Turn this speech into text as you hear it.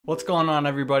What's going on,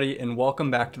 everybody, and welcome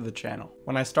back to the channel.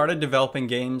 When I started developing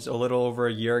games a little over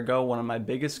a year ago, one of my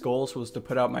biggest goals was to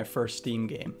put out my first Steam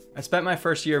game. I spent my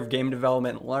first year of game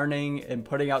development learning and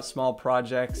putting out small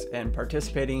projects and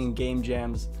participating in game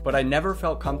jams, but I never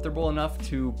felt comfortable enough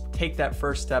to take that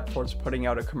first step towards putting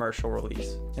out a commercial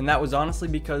release. And that was honestly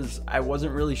because I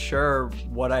wasn't really sure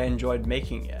what I enjoyed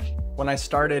making yet. When I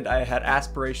started, I had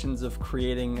aspirations of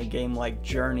creating a game like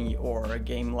Journey or a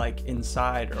game like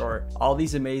Inside or all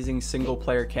these amazing single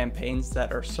player campaigns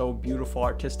that are so beautiful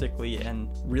artistically and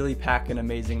really pack an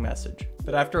amazing message.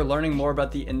 But after learning more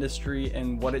about the industry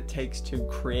and what it takes to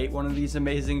create one of these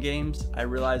amazing games, I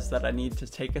realized that I need to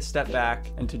take a step back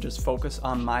and to just focus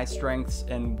on my strengths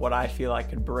and what I feel I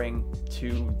could bring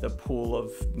to the pool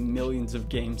of millions of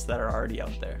games that are already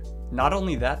out there. Not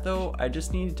only that though, I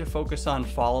just needed to focus on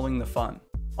following the fun.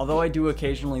 Although I do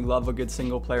occasionally love a good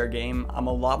single player game, I'm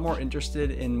a lot more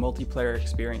interested in multiplayer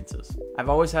experiences. I've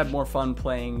always had more fun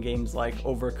playing games like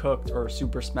Overcooked or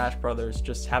Super Smash Bros.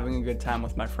 Just having a good time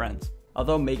with my friends.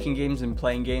 Although making games and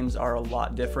playing games are a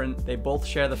lot different, they both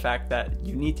share the fact that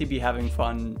you need to be having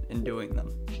fun in doing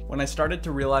them. When I started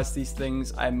to realize these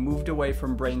things, I moved away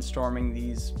from brainstorming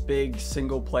these big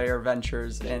single-player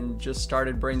ventures and just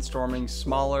started brainstorming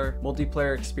smaller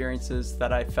multiplayer experiences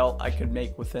that I felt I could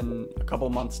make within a couple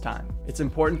months' time. It's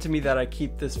important to me that I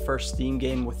keep this first Steam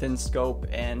game within scope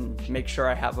and make sure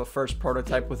I have a first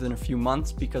prototype within a few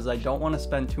months because I don't want to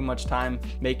spend too much time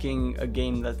making a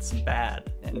game that's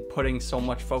bad and putting so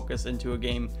much focus into a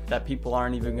game that people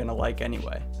aren't even gonna like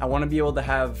anyway. I want to be able to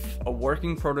have a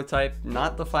working prototype,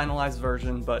 not the finalized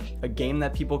version, but a game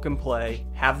that people can play,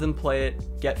 have them play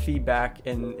it, get feedback,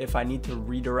 and if I need to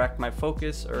redirect my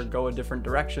focus or go a different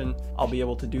direction, I'll be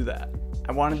able to do that.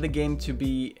 I wanted the game to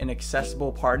be an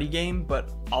accessible party game,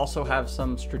 but also have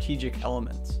some strategic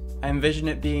elements. I envision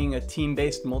it being a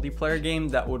team-based multiplayer game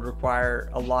that would require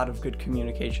a lot of good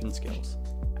communication skills.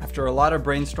 After a lot of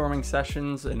brainstorming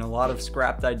sessions and a lot of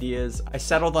scrapped ideas, I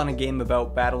settled on a game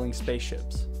about battling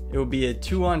spaceships. It would be a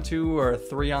 2-on-2 or a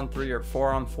 3-on-3 or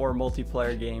 4-on-4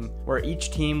 multiplayer game where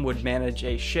each team would manage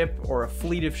a ship or a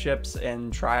fleet of ships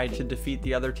and try to defeat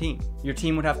the other team. Your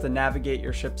team would have to navigate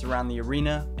your ships around the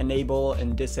arena, enable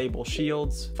and disable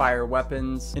shields, fire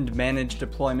weapons, and manage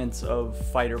deployments of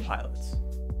fighter pilots.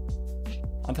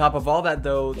 On top of all that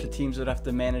though, the teams would have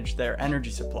to manage their energy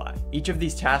supply. Each of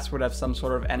these tasks would have some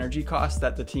sort of energy cost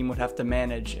that the team would have to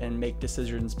manage and make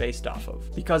decisions based off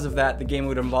of. Because of that, the game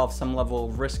would involve some level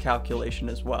of risk calculation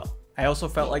as well. I also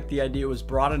felt like the idea was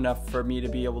broad enough for me to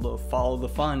be able to follow the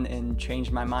fun and change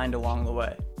my mind along the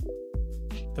way.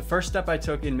 The first step I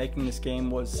took in making this game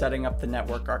was setting up the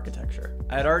network architecture.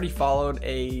 I had already followed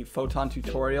a Photon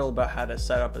tutorial about how to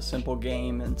set up a simple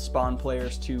game and spawn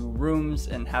players to rooms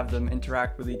and have them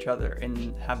interact with each other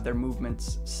and have their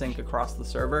movements sync across the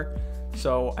server.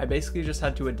 So I basically just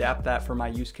had to adapt that for my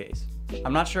use case.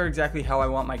 I'm not sure exactly how I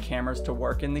want my cameras to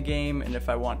work in the game and if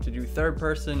I want to do third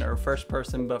person or first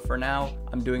person, but for now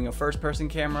I'm doing a first person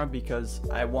camera because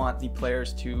I want the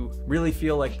players to really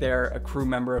feel like they're a crew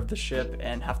member of the ship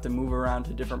and have to move around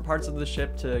to different parts of the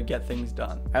ship to get things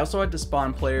done. I also had to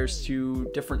spawn players to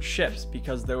different ships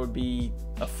because there would be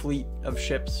a fleet of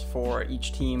ships for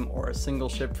each team or a single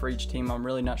ship for each team. I'm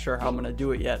really not sure how I'm going to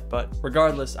do it yet, but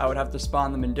regardless, I would have to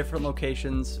spawn them in different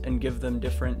locations and give them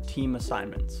different team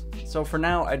assignments. So for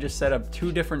now, I just set up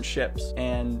 2 different ships,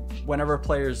 and whenever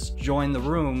players join the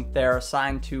room, they're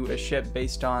assigned to a ship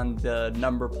based on the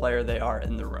number player they are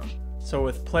in the room. So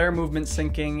with player movement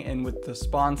syncing and with the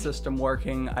spawn system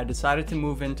working, I decided to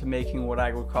move into making what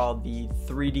I would call the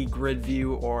 3D grid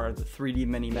view or the 3D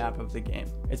minimap of the game.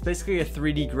 It's basically a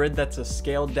 3D grid that's a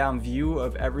scaled down view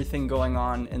of everything going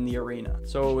on in the arena.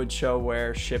 So it would show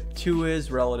where ship 2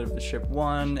 is relative to ship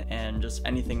 1 and just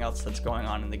anything else that's going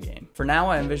on in the game. For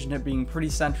now, I envision it being pretty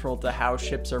central to how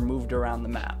ships are moved around the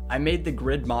map. I made the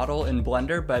grid model in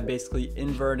Blender by basically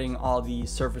inverting all the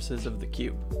surfaces of the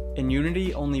cube. In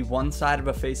Unity, only one side of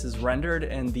a face is rendered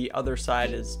and the other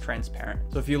side is transparent.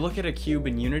 So if you look at a cube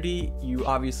in Unity, you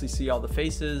obviously see all the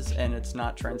faces and it's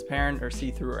not transparent or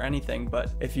see-through or anything, but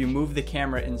if you move the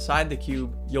camera inside the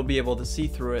cube, you'll be able to see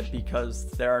through it because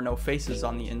there are no faces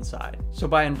on the inside. So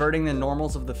by inverting the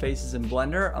normals of the faces in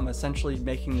Blender, I'm essentially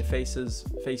making the faces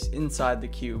face inside the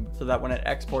cube so that when it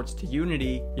exports to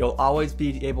Unity, you'll always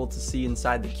be able to see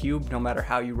inside the cube no matter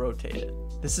how you rotate it.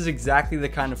 This is exactly the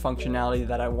kind of functionality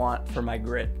that I want for my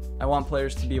grid. I want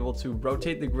players to be able to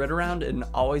rotate the grid around and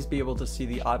always be able to see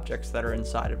the objects that are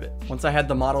inside of it. Once I had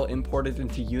the model imported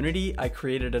into Unity, I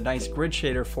created a nice grid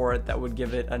shader for it that would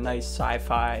give it a nice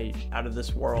sci-fi, out of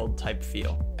this world type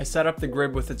feel. I set up the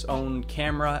grid with its own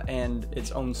camera and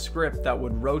its own script that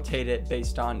would rotate it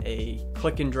based on a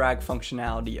click and drag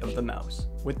functionality of the mouse.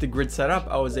 With the grid set up,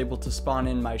 I was able to spawn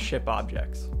in my ship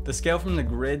objects. The scale from the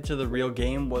grid to the real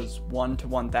game was 1 to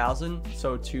 1000,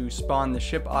 so to spawn the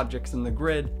ship objects in the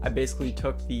grid, I basically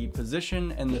took the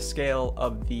position and the scale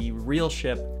of the real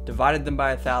ship, divided them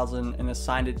by 1000, and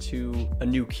assigned it to a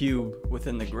new cube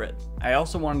within the grid. I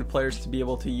also wanted players to be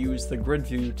able to use the grid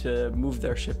view to move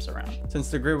their ships around.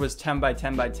 Since the grid was 10 by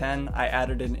 10 by 10, I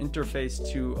added an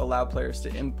interface to allow players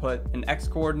to input an X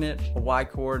coordinate, a Y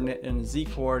coordinate, and a Z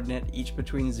coordinate, each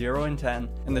between 0 and 10,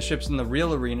 and the ships in the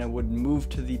real arena would move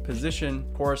to the position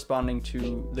corresponding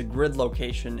to the grid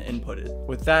location inputted.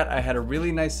 With that, I had a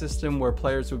really nice system where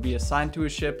players would be assigned to a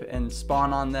ship and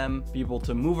spawn on them, be able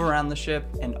to move around the ship,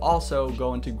 and also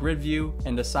go into grid view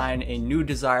and assign a new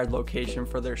desired location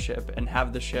for their ship and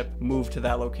have the ship move to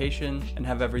that location and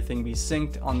have everything be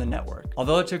synced on the network.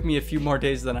 Although it took me a few more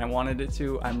days than I wanted it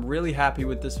to, I'm really happy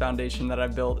with this foundation that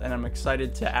I've built, and I'm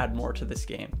excited to add more to this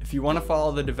game. If you want to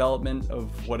follow the development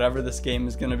of whatever this game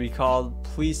is going to be called,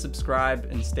 please subscribe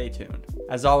and stay tuned.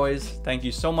 As always, thank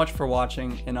you so much for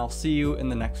watching, and I'll see you in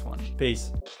the next one.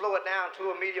 Peace. Slow it down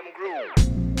to a medium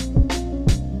groove.